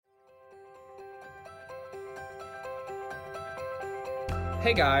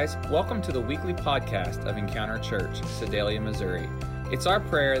Hey guys, welcome to the weekly podcast of Encounter Church, Sedalia, Missouri. It's our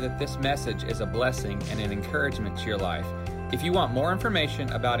prayer that this message is a blessing and an encouragement to your life. If you want more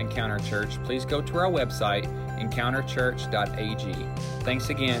information about Encounter Church, please go to our website, encounterchurch.ag.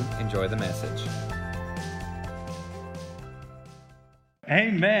 Thanks again. Enjoy the message.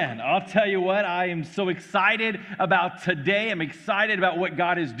 Amen. I'll tell you what, I am so excited about today. I'm excited about what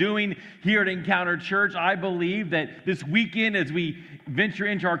God is doing here at Encounter Church. I believe that this weekend, as we venture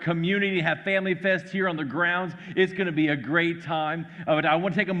into our community, have Family Fest here on the grounds, it's going to be a great time. But I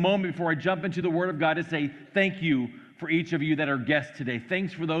want to take a moment before I jump into the Word of God to say thank you for each of you that are guests today.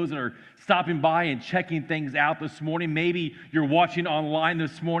 Thanks for those that are stopping by and checking things out this morning. Maybe you're watching online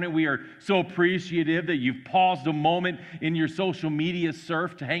this morning. We are so appreciative that you've paused a moment in your social media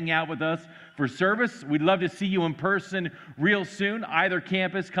surf to hang out with us for service. We'd love to see you in person real soon. Either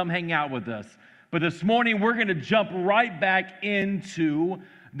campus, come hang out with us. But this morning, we're going to jump right back into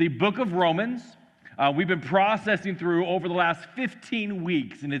the book of Romans. We've been processing through over the last 15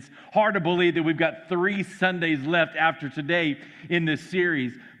 weeks, and it's hard to believe that we've got 3 Sundays left after today in this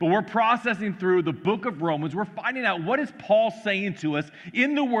series. But we're processing through the book of Romans. We're finding out what is Paul saying to us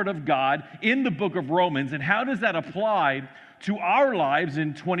in the Word of God, in the book of Romans, and how does that apply to our lives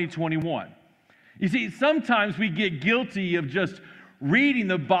in 2021. You see, sometimes we get guilty of just reading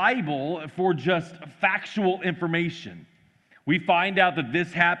the Bible for just factual information. We find out that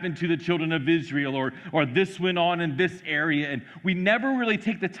this happened to the children of Israel or this went on in this area, and we never really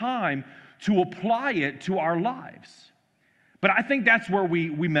take the time to apply it to our lives. But I think that's where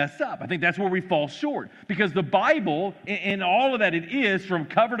we mess up. I think that's where we fall short, because the Bible, and all of that it is, from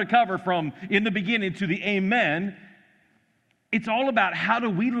cover to cover, from in the beginning to the amen, it's all about how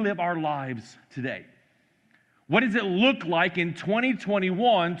do we live our lives today. What does it look like in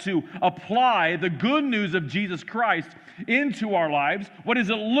 2021 to apply the good news of Jesus Christ into our lives? What does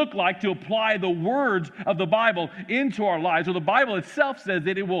it look like to apply the words of the Bible into our lives? Well, the Bible itself says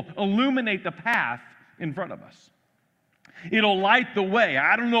that it will illuminate the path in front of us. It'll light the way.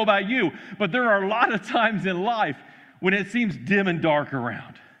 I don't know about you, but there are a lot of times in life when it seems dim and dark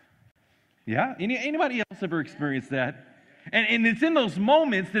around. Yeah? Anybody else ever experienced that? And it's in those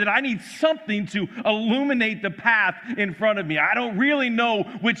moments that I need something to illuminate the path in front of me. I don't really know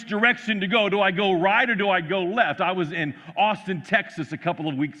which direction to go. Do I go right or do I go left? I was in Austin, Texas a couple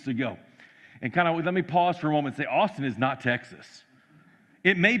of weeks ago. And let me pause for a moment and say, Austin is not Texas.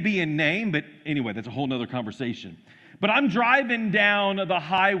 It may be in name, but anyway, that's a whole nother conversation. But I'm driving down the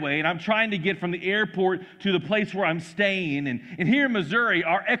highway, and I'm trying to get from the airport to the place where I'm staying. And here in Missouri,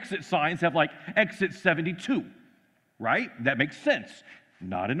 our exit signs have like exit 72. Right? That makes sense.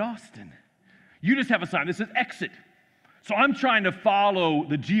 Not in Austin. You just have a sign that says exit. So I'm trying to follow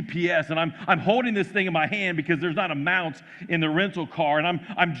the GPS, and I'm holding this thing in my hand because there's not a mount in the rental car, and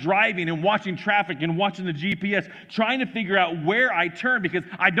I'm driving and watching traffic and watching the GPS, trying to figure out where I turn because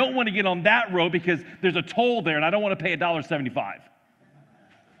I don't want to get on that road because there's a toll there, and I don't want to pay $1.75.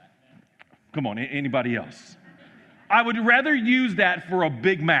 Come on, anybody else? I would rather use that for a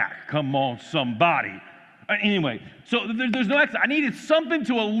Big Mac. Come on, somebody. Anyway, so there's no exit. I needed something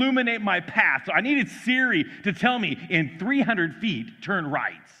to illuminate my path. So I needed Siri to tell me in 300 feet, turn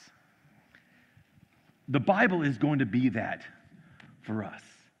right. The Bible is going to be that for us.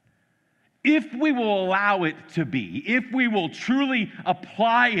 If we will allow it to be, if we will truly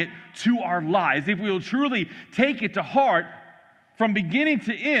apply it to our lives, if we will truly take it to heart, from beginning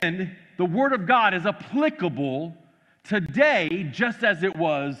to end, the Word of God is applicable today just as it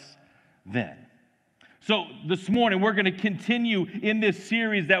was then. So this morning, we're going to continue in this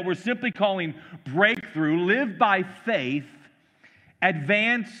series that we're simply calling Breakthrough, Live by Faith,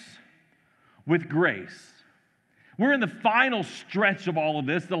 Advance with Grace. We're in the final stretch of all of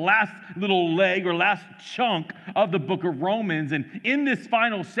this, the last little leg or last chunk of the book of Romans. And in this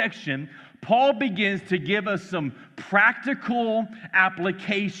final section, Paul begins to give us some practical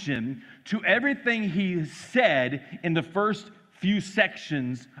application to everything he said in the first few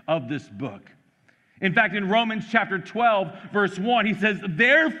sections of this book. In fact, in Romans chapter 12, verse 1, he says,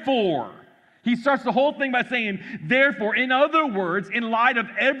 therefore. He starts the whole thing by saying, therefore. In other words, in light of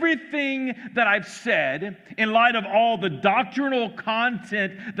everything that I've said, in light of all the doctrinal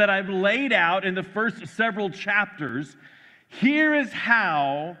content that I've laid out in the first several chapters, here is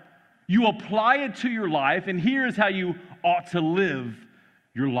how you apply it to your life, and here is how you ought to live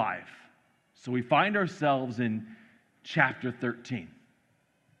your life. So we find ourselves in chapter 13.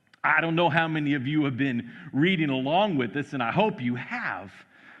 I don't know how many of you have been reading along with us, and I hope you have.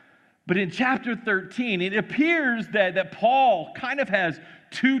 But in chapter 13, it appears that Paul kind of has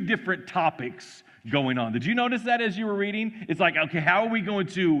two different topics going on. Did you notice that as you were reading? It's like, okay, how are we going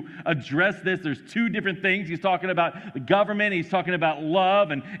to address this? There's two different things. He's talking about the government. He's talking about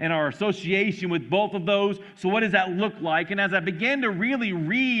love and our association with both of those. So what does that look like? And as I began to really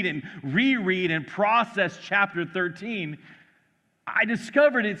read and reread and process chapter 13, I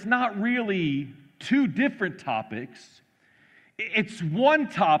discovered it's not really two different topics. It's one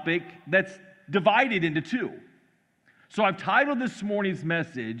topic that's divided into two. So I've titled this morning's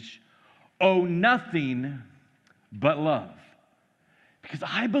message, "Owe Nothing But Love." Because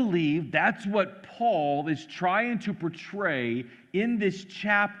I believe that's what Paul is trying to portray in this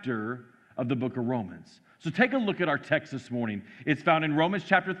chapter of the book of Romans. So take a look at our text this morning. It's found in Romans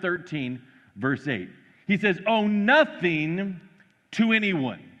chapter 13, verse 8. He says, "Owe nothing to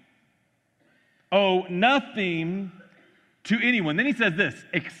anyone." Owe nothing to anyone. Then he says this,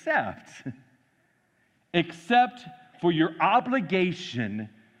 except for your obligation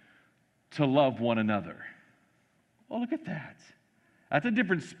to love one another. Well, look at that. That's a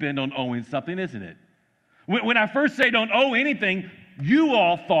different spin on owing something, isn't it? When I first say don't owe anything, you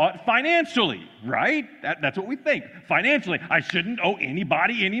all thought financially, right? That's what we think. Financially, I shouldn't owe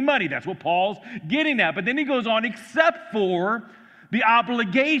anybody any money. That's what Paul's getting at. But then he goes on, except for the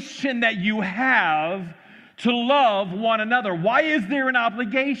obligation that you have to love one another. Why is there an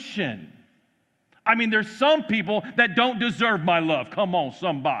obligation? I mean, there's some people that don't deserve my love. Come on,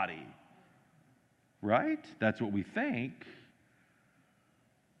 somebody. Right? That's what we think.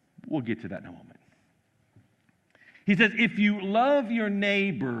 We'll get to that in a moment. He says, if you love your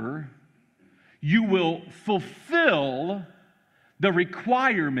neighbor, you will fulfill the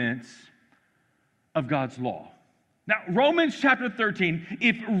requirements of God's law. Now, Romans chapter 13,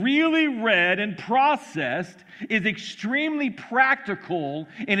 if really read and processed, is extremely practical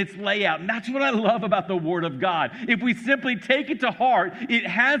in its layout. And that's what I love about the Word of God. If we simply take it to heart, it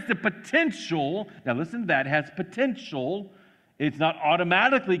has the potential, now listen to that, it has potential. It's not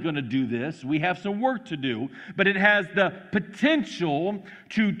automatically going to do this. We have some work to do. But it has the potential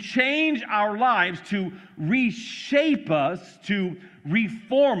to change our lives, to reshape us, to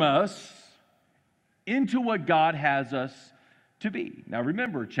reform us into what God has us to be. Now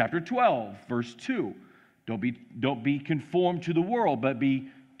remember, chapter 12, verse 2. Don't be conformed to the world, but be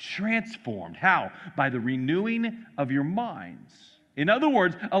transformed. How? By the renewing of your minds. In other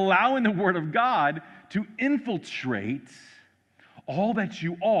words, allowing the Word of God to infiltrate all that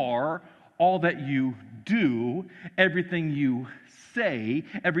you are, all that you do, everything you say,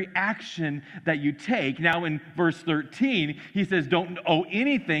 every action that you take. Now in verse 13, he says, don't owe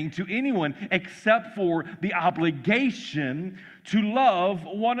anything to anyone except for the obligation to love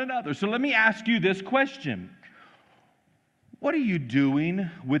one another. So let me ask you this question. What are you doing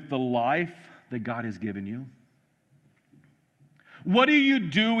with the life that God has given you? What are you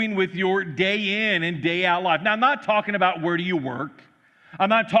doing with your day in and day out life? Now, I'm not talking about where do you work. I'm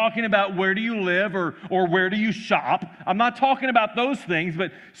not talking about where do you live or where do you shop. I'm not talking about those things,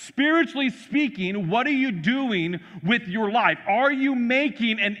 but spiritually speaking, what are you doing with your life? Are you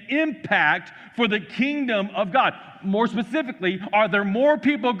making an impact for the kingdom of God? More specifically, are there more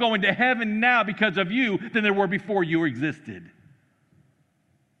people going to heaven now because of you than there were before you existed?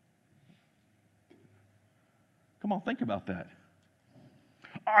 Come on, think about that.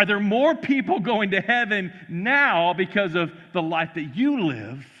 Are there more people going to heaven now because of the life that you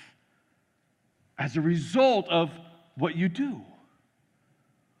live as a result of what you do?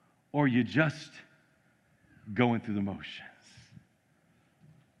 Or are you just going through the motions?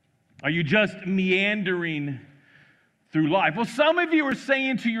 Are you just meandering through life? Well, some of you are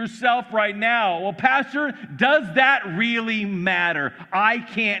saying to yourself right now, well, Pastor, does that really matter? I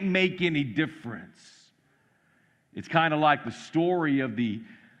can't make any difference. It's kind of like the story of the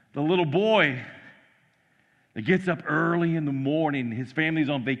little boy that gets up early in the morning. His family's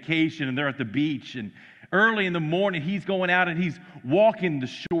on vacation and they're at the beach. And early in the morning, he's going out and he's walking the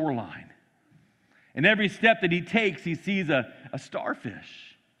shoreline. And every step that he takes, he sees a starfish.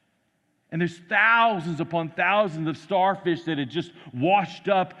 And there's thousands upon thousands of starfish that had just washed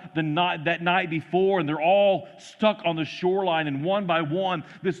up that night before, and they're all stuck on the shoreline. And one by one,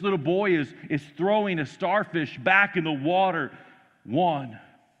 this little boy is throwing a starfish back in the water. 1,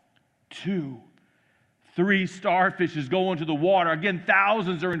 2, 3 starfishes go into the water. Again,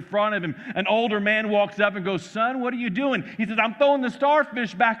 thousands are in front of him. An older man walks up and goes, "Son, what are you doing?" He says, "I'm throwing the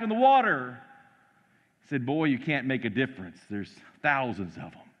starfish back in the water." He said, "Boy, you can't make a difference. There's thousands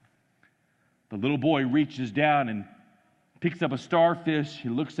of them." The little boy reaches down and picks up a starfish. He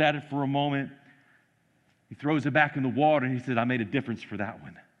looks at it for a moment. He throws it back in the water and he said, "I made a difference for that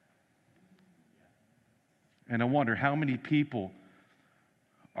one." And I wonder, how many people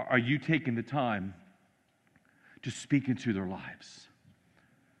are you taking the time to speak into their lives,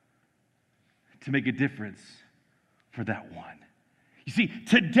 to make a difference for that one? You see,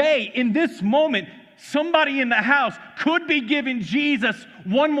 today, in this moment, somebody in the house could be giving Jesus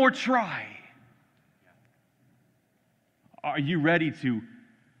one more try. Are you ready to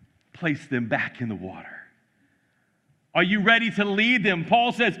place them back in the water? Are you ready to lead them?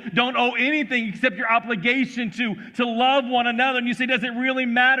 Paul says, don't owe anything except your obligation to love one another. And you say, does it really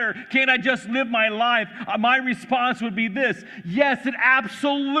matter? Can't I just live my life? My response would be this: yes, it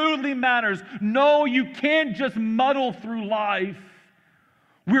absolutely matters. No, you can't just muddle through life.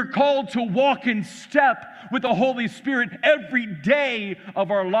 We're called to walk in step with the Holy Spirit every day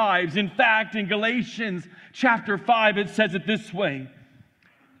of our lives. In fact, in Galatians chapter 5, it says it this way: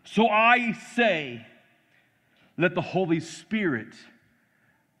 so I say, let the Holy Spirit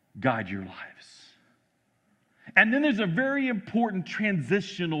guide your lives. And then there's a very important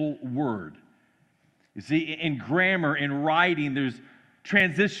transitional word. You see, in grammar, in writing, there's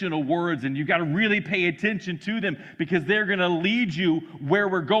transitional words, and you've got to really pay attention to them because they're going to lead you where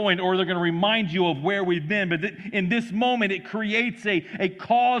we're going, or they're going to remind you of where we've been. But in this moment, it creates a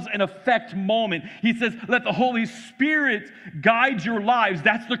cause and effect moment. He says, let the Holy Spirit guide your lives.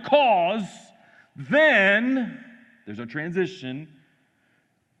 That's the cause. Then, there's a transition.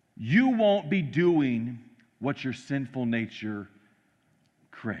 You won't be doing what your sinful nature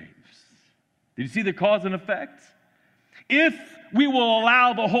craves. Did you see the cause and effect? If we will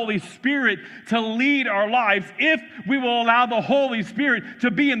allow the Holy Spirit to lead our lives, if we will allow the Holy Spirit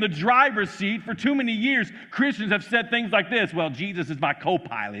to be in the driver's seat, for too many years, Christians have said things like this: well, Jesus is my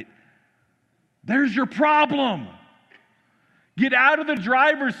co-pilot. There's your problem. Get out of the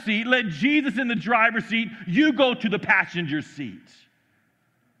driver's seat. Let Jesus in the driver's seat. You go to the passenger seat.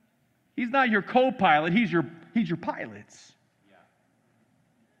 He's not your co-pilot. He's your pilot.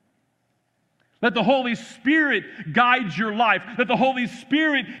 Let the Holy Spirit guide your life. Let the Holy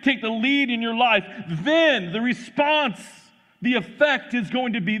Spirit take the lead in your life. Then the response, the effect is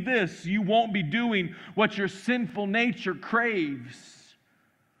going to be this: you won't be doing what your sinful nature craves.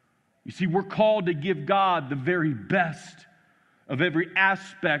 You see, we're called to give God the very best of every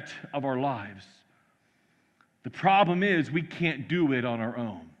aspect of our lives. The problem is we can't do it on our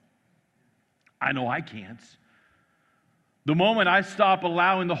own. I know I can't. The moment I stop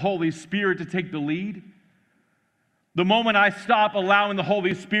allowing the Holy Spirit to take the lead, the moment I stop allowing the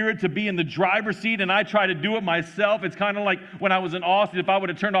Holy Spirit to be in the driver's seat and I try to do it myself, it's kind of like when I was in Austin. If I would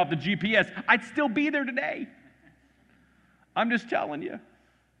have turned off the GPS, I'd still be there today. I'm just telling you.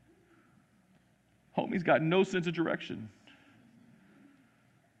 Homie's got no sense of direction.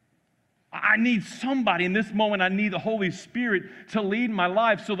 I need somebody in this moment. I need the Holy Spirit to lead my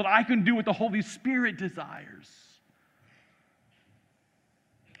life so that I can do what the Holy Spirit desires.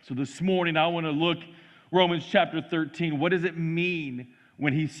 So this morning, I want to look Romans chapter 13. What does it mean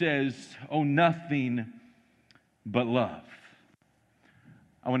when he says, oh, nothing but love?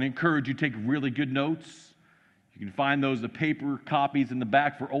 I want to encourage you to take really good notes. You can find those, the paper copies in the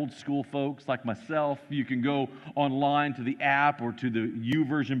back for old school folks like myself. You can go online to the app or to the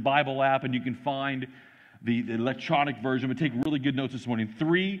YouVersion Bible app, and you can find the electronic version. But take really good notes this morning.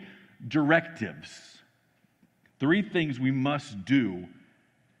 3 directives, 3 things we must do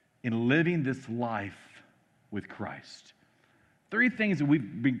in living this life with Christ. 3 things that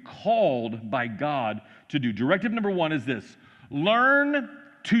we've been called by God to do. Directive number 1 is this: learn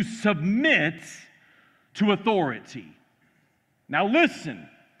to submit to authority. Now listen,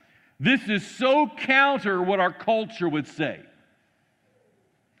 this is so counter what our culture would say.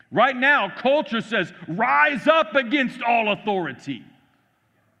 Right now, culture says, rise up against all authority.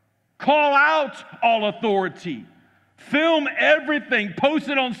 Call out all authority. Film everything, post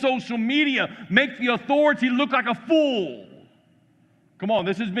it on social media, make the authority look like a fool. Come on,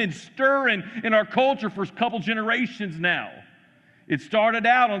 this has been stirring in our culture for a couple generations now. It started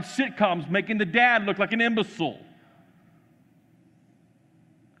out on sitcoms, making the dad look like an imbecile.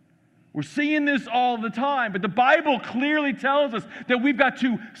 We're seeing this all the time, but the Bible clearly tells us that we've got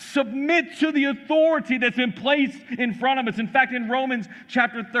to submit to the authority that's been placed in front of us. In fact, in Romans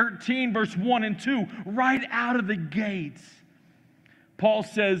chapter 13, verse 1 and 2, right out of the gate, Paul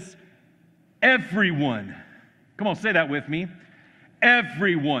says, everyone. Come on, say that with me.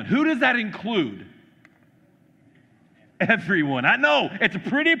 Everyone. Who does that include? Everyone. I know, it's a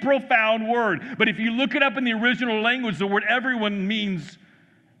pretty profound word, but if you look it up in the original language, the word everyone means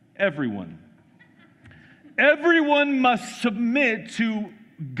everyone. Everyone must submit to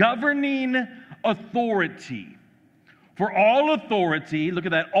governing authority. For all authority, look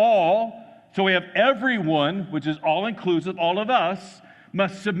at that, all So we have everyone, which is all inclusive, all of us,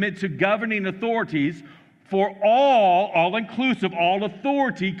 must submit to governing authorities. For all inclusive, all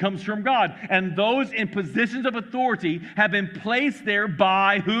authority comes from God. And those in positions of authority have been placed there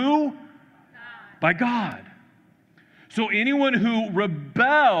by who? God. By God. So anyone who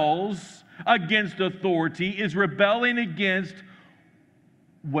rebels against authority is rebelling against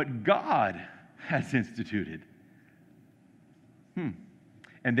what God has instituted.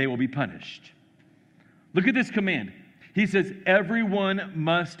 And they will be punished. Look at this command. He says, everyone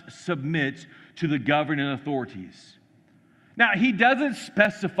must submit to the governing authorities. Now, he doesn't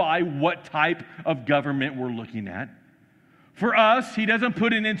specify what type of government we're looking at. For us, he doesn't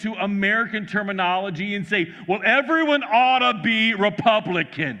put it into American terminology and say, well, everyone ought to be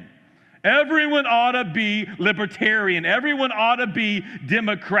Republican. Everyone ought to be Libertarian. Everyone ought to be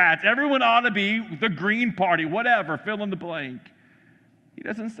Democrats. Everyone ought to be the Green Party, whatever, fill in the blank. He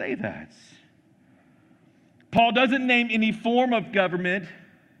doesn't say that. Paul doesn't name any form of government.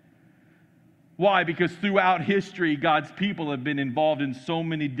 Why? Because throughout history, God's people have been involved in so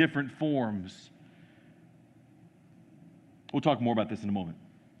many different forms. We'll talk more about this in a moment.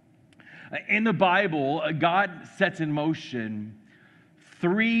 In the Bible, God sets in motion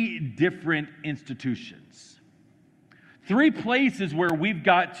 3 different institutions. 3 places where we've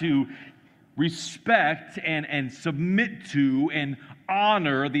got to respect and submit to and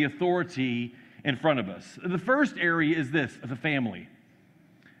honor the authority in front of us. The first area is this, the family.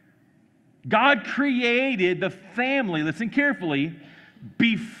 God created the family, listen carefully,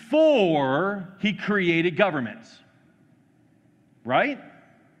 before he created governments. Right?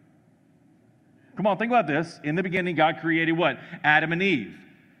 Come on, think about this. In the beginning, God created what? Adam and Eve.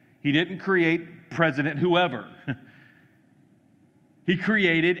 He didn't create President whoever. He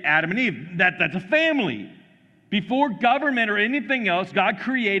created Adam and Eve. That's a family. Before government or anything else, God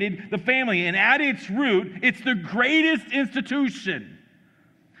created the family. And at its root, it's the greatest institution.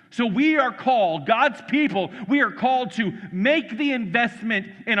 So we are called, God's people, we are called to make the investment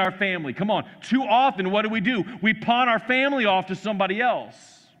in our family. Come on. Too often, what do? We pawn our family off to somebody else.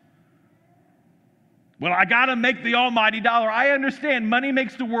 Well, I got to make the almighty dollar. I understand money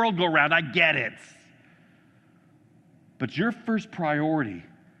makes the world go round. I get it. But your first priority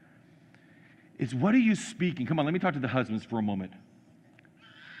is, what are you speaking? Come on, let me talk to the husbands for a moment.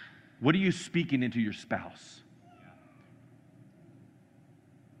 What are you speaking into your spouse?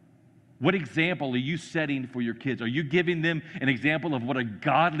 What example are you setting for your kids? Are you giving them an example of what a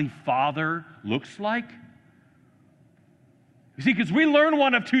godly father looks like? You see, because we learn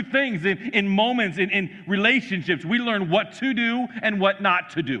one of 2 things in moments, in relationships. We learn what to do and what not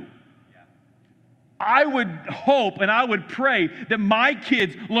to do. I would hope and I would pray that my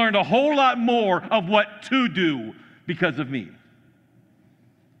kids learned a whole lot more of what to do because of me.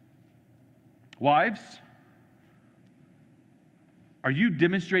 Wives, are you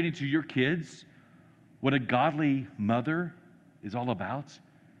demonstrating to your kids what a godly mother is all about?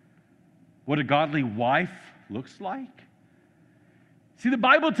 What a godly wife looks like? See, the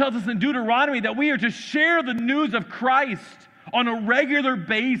Bible tells us in Deuteronomy that we are to share the news of Christ on a regular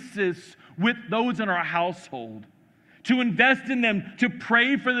basis with those in our household, to invest in them, to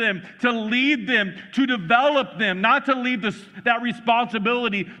pray for them, to lead them, to develop them, not to leave that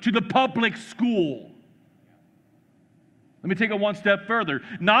responsibility to the public school. Let me take it one step further.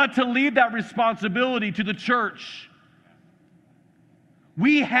 Not to leave that responsibility to the church.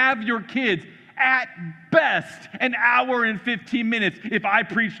 We have your kids at best an hour and 15 minutes. If I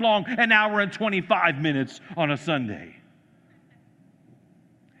preach long, an hour and 25 minutes on a Sunday.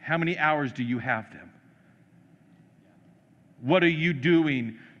 How many hours do you have them? What are you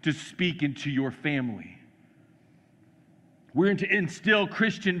doing to speak into your family? We're to instill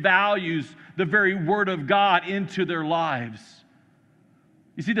Christian values, the very Word of God, into their lives.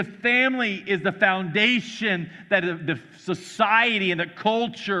 You see, the family is the foundation that the society and the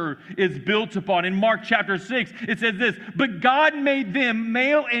culture is built upon. In Mark chapter 6, it says this, "But God made them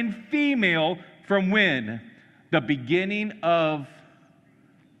male and female from when? The beginning of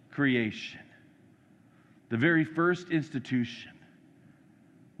creation." The very first institution.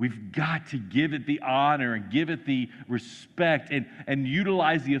 We've got to give it the honor and give it the respect and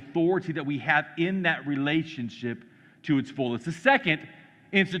utilize the authority that we have in that relationship to its fullest. The second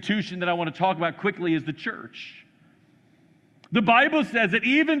institution that I want to talk about quickly is the church. The Bible says that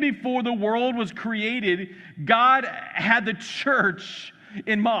even before the world was created, God had the church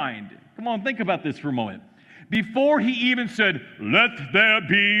in mind. Come on, think about this for a moment. Before he even said, "Let there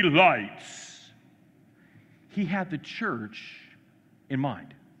be lights," he had the church in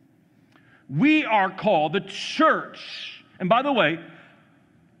mind. We are called the church. And by the way,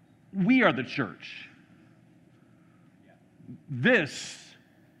 We are the church. This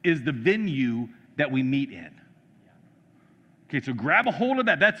is the venue that we meet in. Okay, so grab a hold of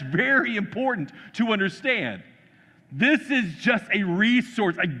that. That's very important to understand. This is just a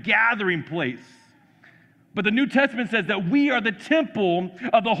resource, a gathering place. But the New Testament says that we are the temple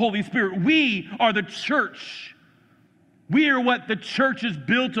of the Holy Spirit. We are the church. We are what the church is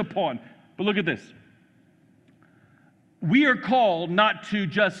built upon. But look at this. We are called not to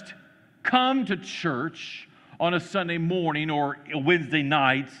just come to church on a Sunday morning or a Wednesday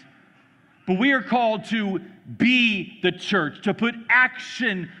night, but we are called to be the church, to put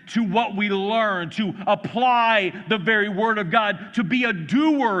action to what we learn, to apply the very word of God, to be a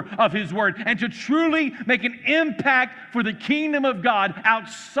doer of his word, and to truly make an impact for the kingdom of God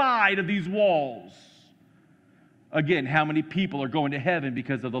outside of these walls. Again, how many people are going to heaven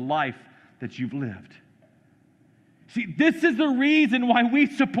because of the life that you've lived? See, this is the reason why we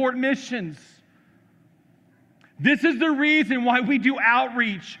support missions. This is the reason why we do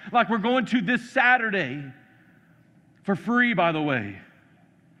outreach like we're going to this Saturday. For free, by the way.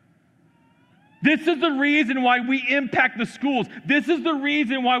 This is the reason why we impact the schools. This is the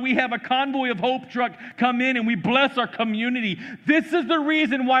reason why we have a Convoy of Hope truck come in and we bless our community. This is the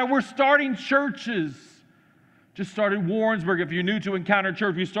reason why we're starting churches. Just started Warrensburg. If you're new to Encounter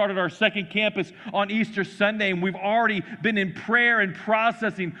Church, we started our second campus on Easter Sunday, and we've already been in prayer and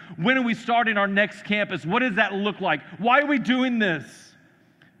processing. When are we starting our next campus? What does that look like? Why are we doing this?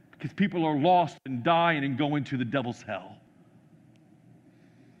 Because people are lost and dying and going to the devil's hell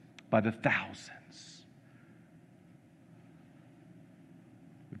by the thousands.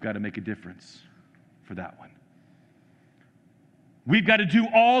 We've got to make a difference for that one. We've got to do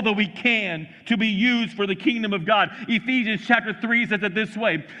all that we can to be used for the kingdom of God. Ephesians chapter 3 says it this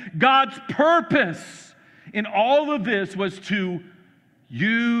way. God's purpose in all of this was to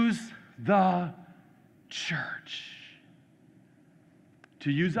use the church. To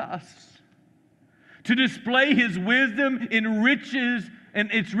use us. To display his wisdom in riches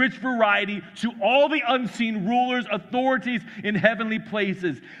and its rich variety to all the unseen rulers, authorities in heavenly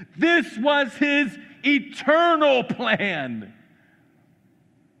places. This was his eternal plan.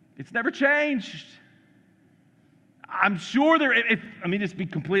 It's never changed. I'm sure let me just be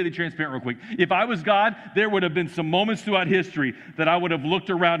completely transparent real quick. If I was God, there would have been some moments throughout history that I would have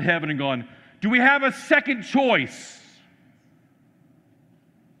looked around heaven and gone, do we have a second choice?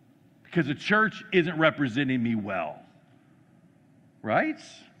 Because the church isn't representing me well. Right?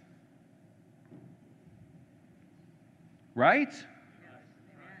 Right?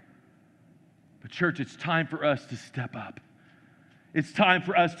 But church, it's time for us to step up. It's time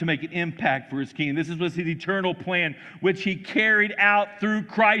for us to make an impact for his kingdom. This was his eternal plan, which he carried out through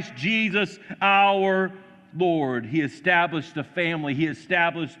Christ Jesus our Lord. He established the family. He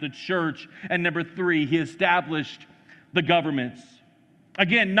established the church. And number 3, he established the governments.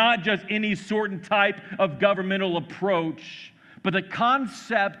 Again, not just any certain type of governmental approach, but the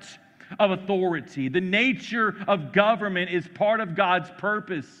concept of authority. The nature of government is part of God's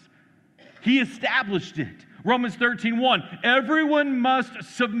purpose. He established it. Romans 13:1, everyone must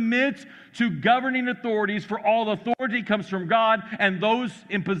submit to governing authorities, for all authority comes from God, and those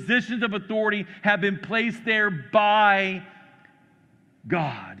in positions of authority have been placed there by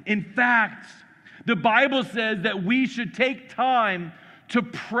God. In fact, the Bible says that we should take time to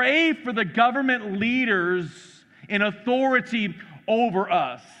pray for the government leaders in authority over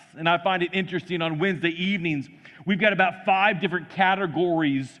us. And I find it interesting, on Wednesday evenings, we've got about 5 different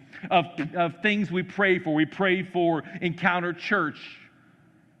categories of things we pray for. We pray for Encounter Church,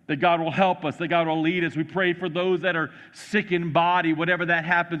 that God will help us, that God will lead us. We pray for those that are sick in body, whatever that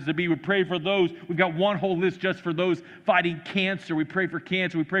happens to be. We pray for those. We've got one whole list just for those fighting cancer. We pray for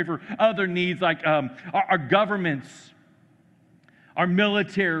cancer. We pray for other needs like our governments, our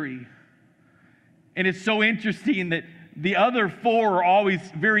military. And it's so interesting that the other 4 are always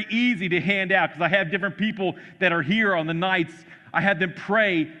very easy to hand out, because I have different people that are here on the nights. I have them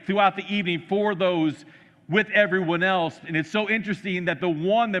pray throughout the evening for those with everyone else. And it's so interesting that the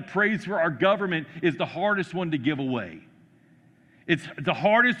one that prays for our government is the hardest one to give away. It's the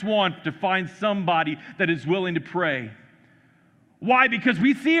hardest one to find somebody that is willing to pray. Why? Because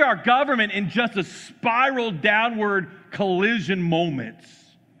we see our government in just a spiral downward collision moments.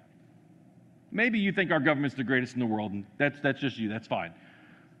 Maybe you think our government's the greatest in the world, and that's just you. That's fine.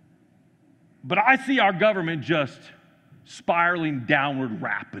 But I see our government just spiraling downward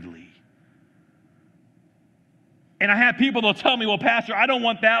rapidly. And I have people that'll tell me, well, Pastor, I don't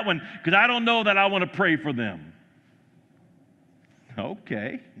want that one because I don't know that I want to pray for them.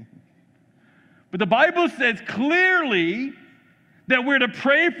 Okay. But the Bible says clearly That we're to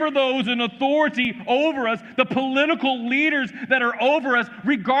pray for those in authority over us, the political leaders that are over us,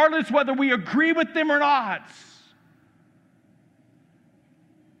 regardless whether we agree with them or not.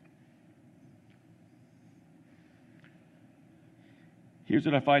 Here's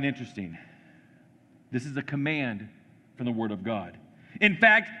what I find interesting. This is a command from the Word of God. In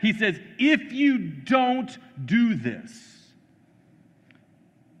fact, he says, if you don't do this,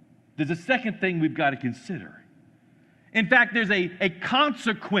 there's a second thing we've got to consider. In fact, there's a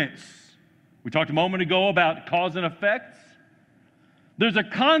consequence. We talked a moment ago about cause and effect. There's a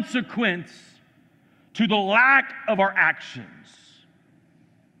consequence to the lack of our actions.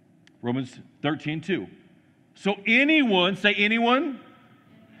 Romans 13:2. So anyone, say anyone,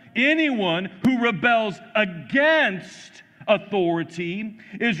 anyone who rebels against authority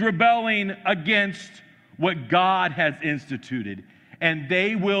is rebelling against what God has instituted, and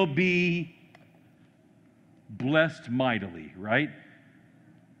they will be blessed mightily, right?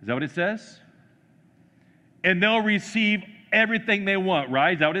 Is that what it says? And they'll receive everything they want,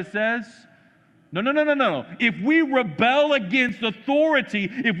 right? Is that what it says? No. If we rebel against authority,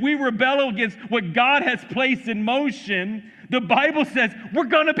 if we rebel against what God has placed in motion, the Bible says we're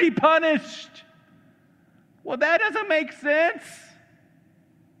going to be punished. Well, that doesn't make sense.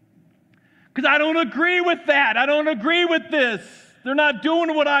 Because I don't agree with that. I don't agree with this. They're not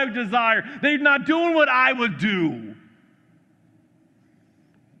doing what I desire. They're not doing what I would do.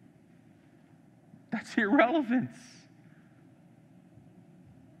 That's irrelevance.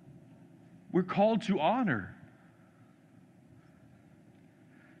 We're called to honor.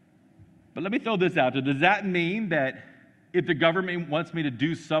 But let me throw this out there. Does that mean that if the government wants me to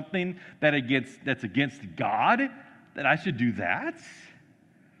do something that's against God, that I should do that?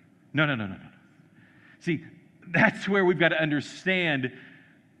 No. See, that's where we've got to understand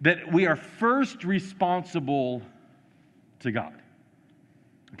that we are first responsible to God.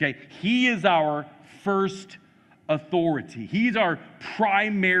 Okay? He is our first authority. He's our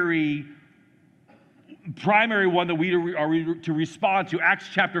primary one that we are to respond to. Acts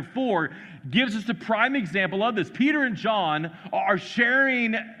chapter 4 gives us a prime example of this. Peter and John are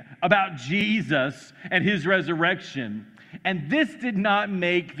sharing about Jesus and his resurrection. And this did not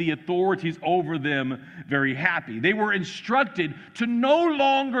make the authorities over them very happy. They were instructed to no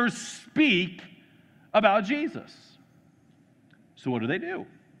longer speak about Jesus. So what do?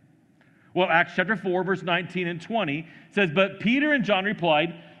 Well, Acts chapter 4, verse 19 and 20 says, but Peter and John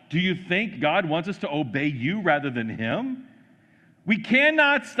replied, do you think God wants us to obey you rather than him? We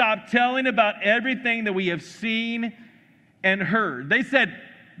cannot stop telling about everything that we have seen and heard. They said,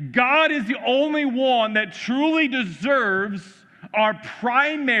 God is the only one that truly deserves our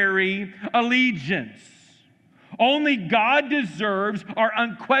primary allegiance. Only God deserves our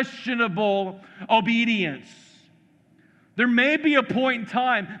unquestionable obedience. There may be a point in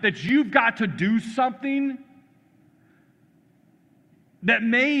time that you've got to do something that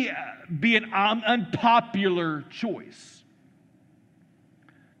may be an unpopular choice.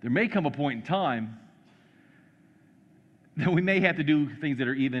 There may come a point in time that we may have to do things that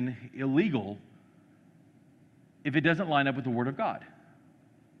are even illegal if it doesn't line up with the Word of God.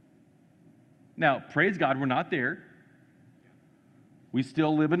 Now, praise God, we're not there. We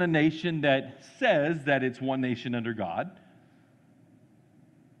still live in a nation that says that it's one nation under God.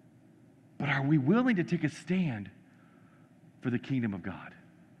 But are we willing to take a stand for the kingdom of God?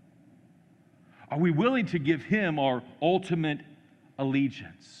 Are we willing to give him our ultimate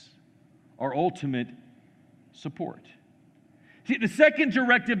allegiance, our ultimate support? See, the second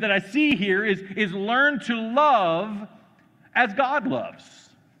directive that I see here is learn to love as God loves.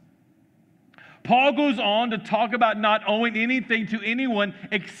 Paul goes on to talk about not owing anything to anyone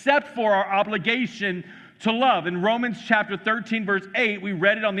except for our obligation to love. In Romans chapter 13, verse 8, we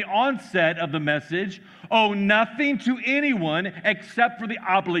read it on the onset of the message, owe nothing to anyone except for the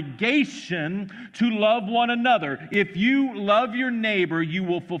obligation to love one another. If you love your neighbor, you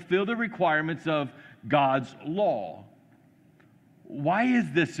will fulfill the requirements of God's law. Why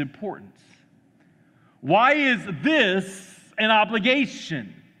is this important? Why is this an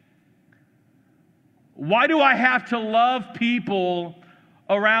obligation? Why do I have to love people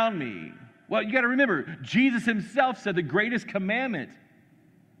around me? Well, you got to remember, Jesus himself said the greatest commandment,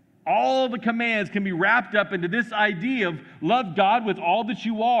 all the commands can be wrapped up into this idea of love God with all that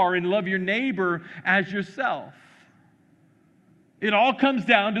you are and love your neighbor as yourself. It all comes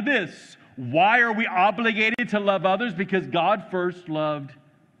down to this. Why are we obligated to love others? Because God first loved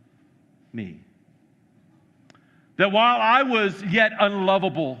me. That while I was yet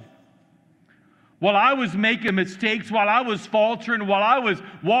unlovable, while I was making mistakes, while I was faltering, while I was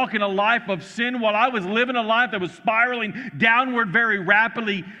walking a life of sin, while I was living a life that was spiraling downward very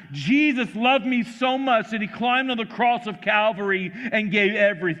rapidly, Jesus loved me so much that he climbed on the cross of Calvary and gave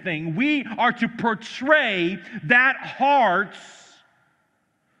everything. We are to portray that heart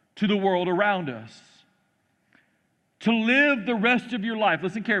to the world around us. To live the rest of your life,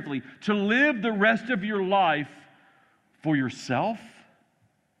 listen carefully, to live the rest of your life for yourself,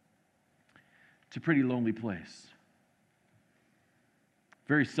 it's a pretty lonely place.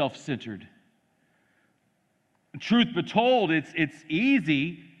 Very self-centered. Truth be told, it's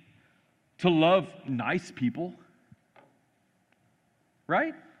easy to love nice people,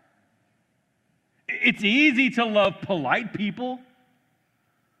 right? It's easy to love polite people,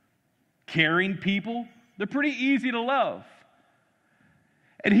 caring people. They're pretty easy to love.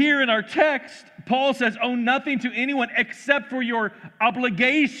 And here in our text, Paul says, owe nothing to anyone except for your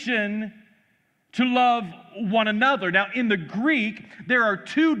obligation to love one another. Now, in the Greek, there are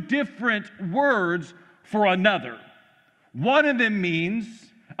two different words for another. One of them means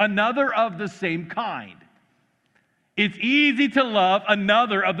another of the same kind. It's easy to love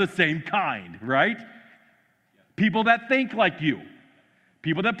another of the same kind, right? People that think like you,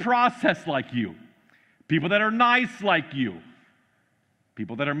 people that process like you, people that are nice like you,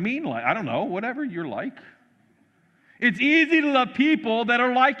 people that are mean like, I don't know, whatever you're like. It's easy to love people that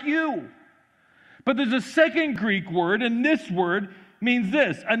are like you. But there's a second Greek word, and this word means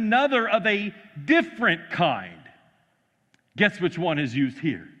this, another of a different kind. Guess which one is used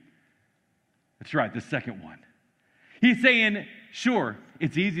here? That's right, the second one. He's saying, sure,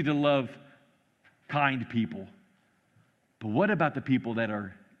 it's easy to love kind people, but what about the people that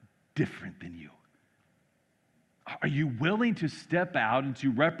are different than you? Are you willing to step out and to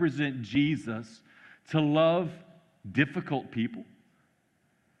represent Jesus, to love difficult people?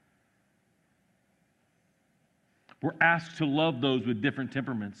 We're asked to love those with different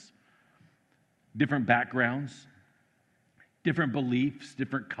temperaments, different backgrounds, different beliefs,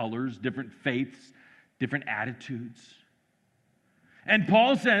 different colors, different faiths, different attitudes. And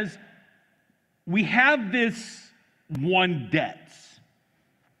Paul says, we have this one debt.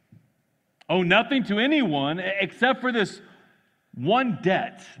 Owe nothing to anyone except for this one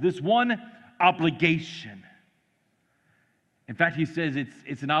debt, this one obligation. In fact, he says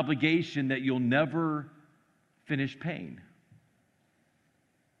it's an obligation that you'll never finish paying.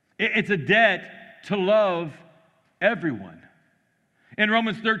 It's a debt to love everyone. In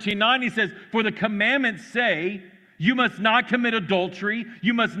Romans 13:9, he says, for the commandments say, you must not commit adultery,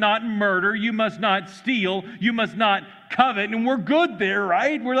 you must not murder, you must not steal, you must not covet. And we're good there,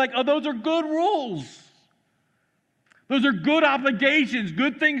 right? We're like, oh, those are good rules. Those are good obligations,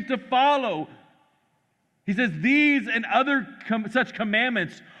 good things to follow. He says these and other such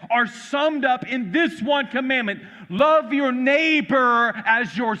commandments are summed up in this one commandment. Love your neighbor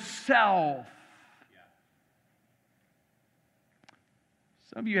as yourself.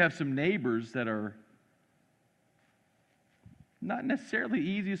 Some of you have some neighbors that are not necessarily the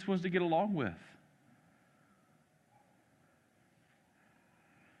easiest ones to get along with.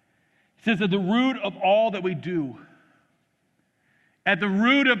 He says at the root of all that we do, at the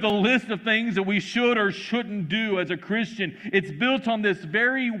root of the list of things that we should or shouldn't do as a Christian, it's built on this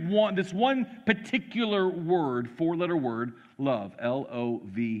one particular word, four-letter word, love,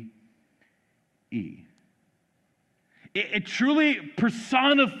 L-O-V-E. It truly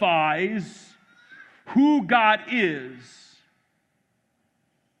personifies who God is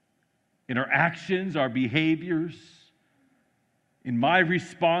in our actions, our behaviors, in my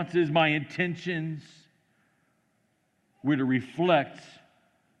responses, my intentions. We're to reflect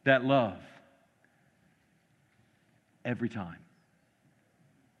that love every time.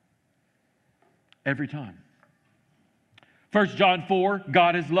 Every time. 1 John 4,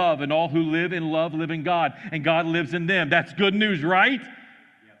 God is love, and all who live in love live in God, and God lives in them. That's good news, right?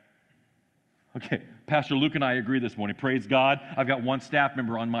 Okay, Pastor Luke and I agree this morning. Praise God. I've got one staff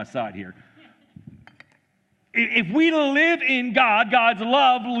member on my side here. If we live in God, God's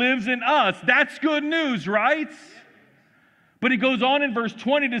love lives in us. That's good news, right? But he goes on in verse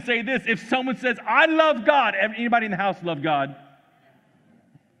 20 to say this. If someone says, I love God, anybody in the house love God?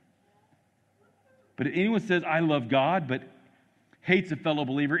 But if anyone says, I love God, but hates a fellow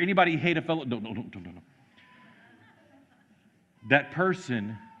believer, anybody hate a fellow? No. That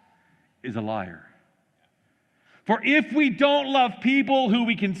person is a liar. For if we don't love people who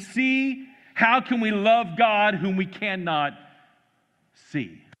we can see, how can we love God whom we cannot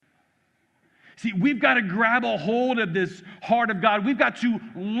see? See, we've got to grab a hold of this heart of God. We've got to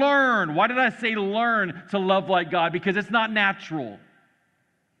learn. Why did I say learn to love like God? Because it's not natural.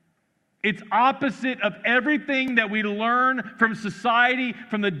 It's opposite of everything that we learn from society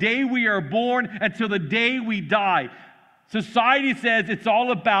from the day we are born until the day we die. Society says it's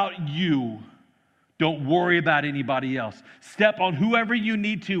all about you. Don't worry about anybody else. Step on whoever you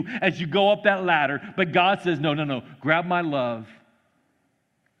need to as you go up that ladder. But God says, no. Grab my love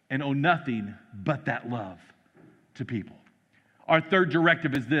and owe nothing but that love to people. Our third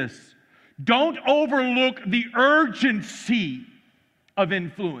directive is this. Don't overlook the urgency of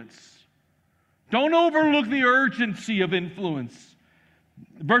influence. Don't overlook the urgency of influence.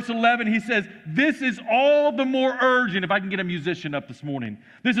 Verse 11, he says, this is all the more urgent. If I can get a musician up this morning.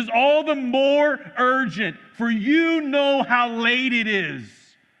 This is all the more urgent, for you know how late it is.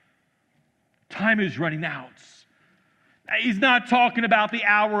 Time is running out. He's not talking about the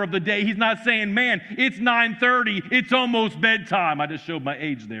hour of the day. He's not saying, man, it's 9:30. It's almost bedtime. I just showed my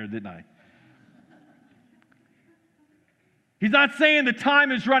age there, didn't I? He's not saying the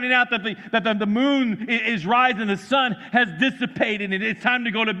time is running out, that the moon is rising, the sun has dissipated, and it's time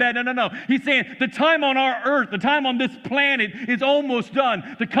to go to bed. No. He's saying the time on our earth, the time on this planet is almost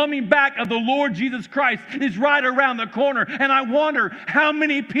done. The coming back of the Lord Jesus Christ is right around the corner. And I wonder how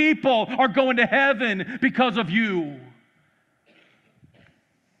many people are going to heaven because of you.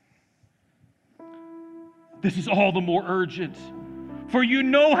 This is all the more urgent. For you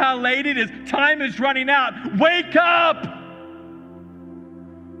know how late it is. Time is running out. Wake up!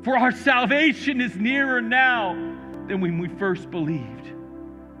 For our salvation is nearer now than when we first believed.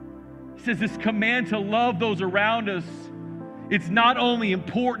 He says this command to love those around us, it's not only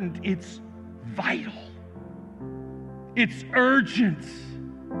important, it's vital. It's urgent.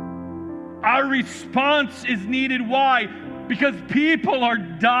 Our response is needed. Why? Because people are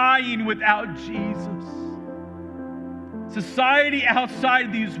dying without Jesus. Society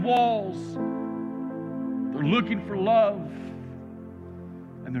outside these walls, they're looking for love.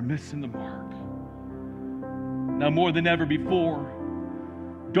 And they're missing the mark. Now, more than ever before,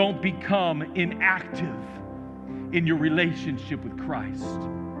 don't become inactive in your relationship with Christ.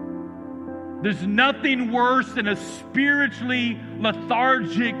 There's nothing worse than a spiritually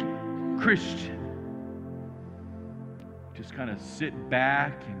lethargic Christian. Just kind of sit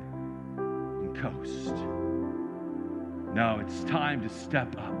back and coast. No, it's time to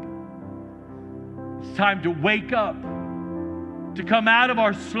step up. It's time to wake up. To come out of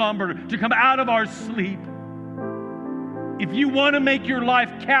our slumber, to come out of our sleep. If you want to make your life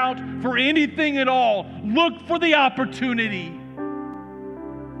count for anything at all, look for the opportunity.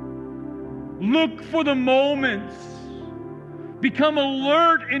 Look for the moments. Become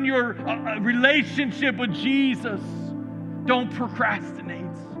alert in your relationship with Jesus. Don't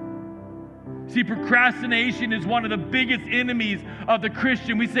procrastinate. See, procrastination is one of the biggest enemies of the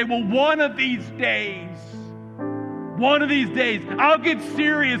Christian. We say, well, one of these days, I'll get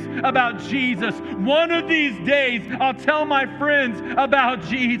serious about Jesus. One of these days, I'll tell my friends about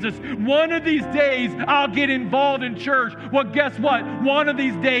Jesus. One of these days, I'll get involved in church. Well, guess what? One of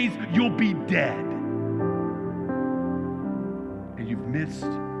these days, you'll be dead. And you've missed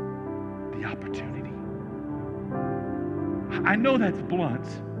the opportunity. I know that's blunt.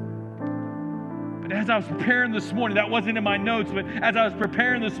 But as I was preparing this morning, that wasn't in my notes, but as I was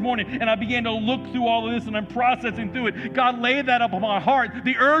preparing this morning and I began to look through all of this and I'm processing through it, God laid that up on my heart,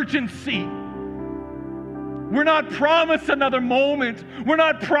 the urgency. We're not promised another moment. We're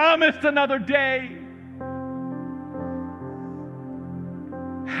not promised another day.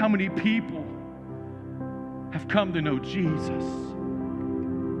 How many people have come to know Jesus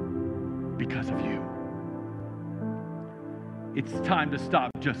because of you? It's time to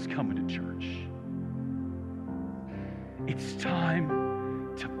stop just coming to church. It's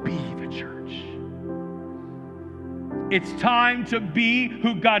time to be the church. It's time to be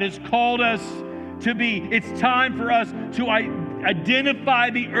who God has called us to be. It's time for us to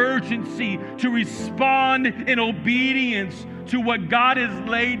identify the urgency, to respond in obedience to what God has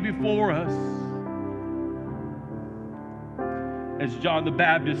laid before us. As John the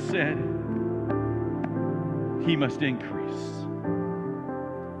Baptist said, he must increase,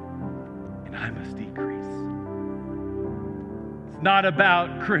 and I must decrease. It's not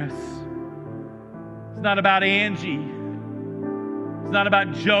about Chris. It's not about Angie. It's not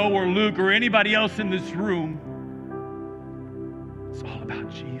about Joe or Luke or anybody else in this room. It's all about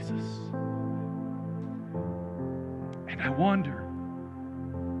Jesus. And I wonder,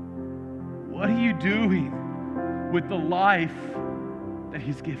 what are you doing with the life that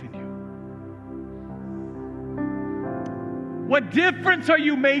He's given you? What difference are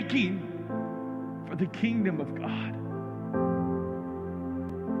you making for the kingdom of God?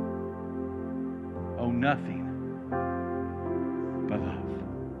 Oh, nothing but love.